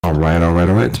All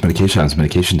right. It's medication. It's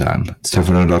medication time. It's time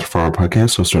for another Dr. Fargo podcast.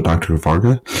 So, start Dr.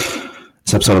 Fargo.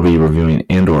 This episode I'll be reviewing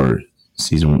Andor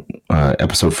season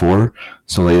episode 4.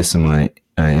 So, latest in my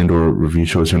Andor review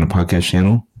shows here on the podcast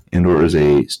channel. Andor is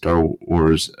a Star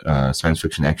Wars science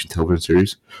fiction action television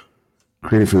series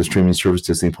created for the streaming service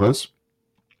Disney Plus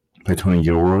by Tony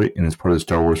Gilroy, and it's part of the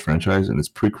Star Wars franchise. And it's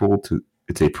a prequel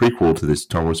to the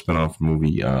Star Wars spinoff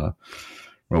movie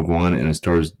Rogue One, and it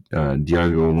stars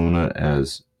Diego Luna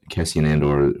as Cassian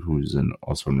Andor, who's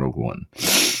also in Rogue One.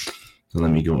 So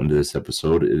let me go into this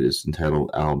episode. It is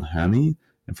entitled Aldhani,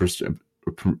 and first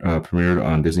premiered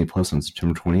on Disney Plus on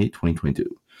September 28, 2022.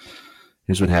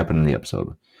 Here's what happened in the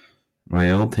episode.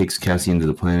 Rael takes Cassian to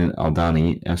the planet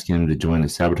Aldhani, asking him to join a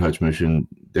sabotage mission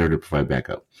there to provide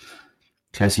backup.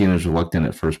 Cassian is reluctant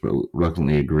at first, but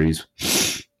reluctantly agrees,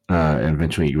 and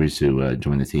eventually agrees to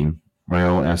join the team.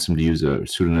 Rael asks him to use a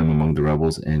pseudonym among the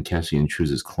rebels, and Cassian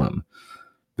chooses Clem.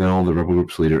 Bell, the rebel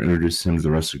group's leader, introduces him to the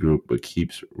rest of the group, but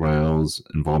keeps Rael's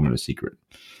involvement a secret.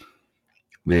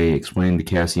 They explain to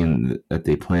Cassian that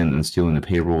they plan on stealing the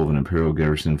payroll of an Imperial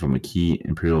garrison from a key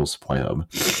Imperial supply hub,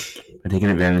 by taking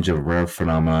advantage of a rare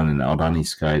phenomenon in Aldhani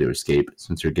sky to escape,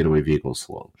 since their getaway vehicle is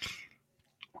slow.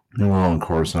 Meanwhile, in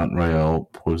Coruscant, Rael,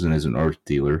 posing as an art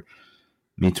dealer,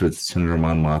 meets with Senator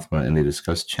Mon Mothma, and they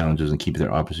discuss challenges and keep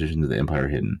their opposition to the Empire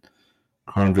hidden.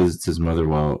 Karn visits his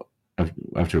mother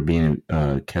after being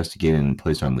castigated and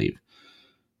placed on leave.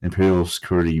 Imperial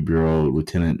Security Bureau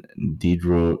Lieutenant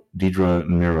Dedra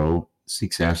Meero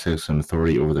seeks access and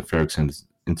authority over the Ferrix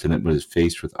incident, but is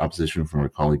faced with opposition from her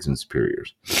colleagues and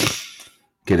superiors.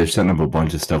 Okay, they're setting up a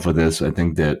bunch of stuff with this. I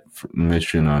think that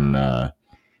mission on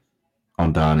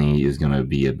Aldhani is going to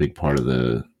be a big part of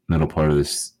the middle part of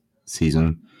this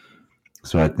season.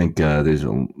 So I think there's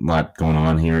a lot going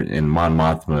on here, and Mon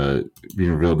Mothma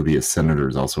being revealed to be a senator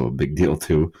is also a big deal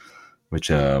too,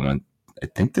 which I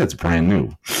think that's brand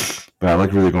new. But I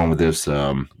like where they're going with this.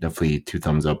 Definitely 2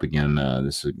 thumbs up again.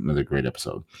 This is another great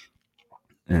episode,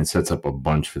 and it sets up a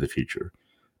bunch for the future.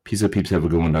 Peace out, peeps. Have a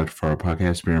good one, Dr. Fargo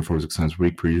podcast. Bearing 4 6 times a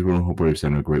week per usual. Hope everyone's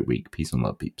having a great week. Peace and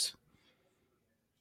love, peeps.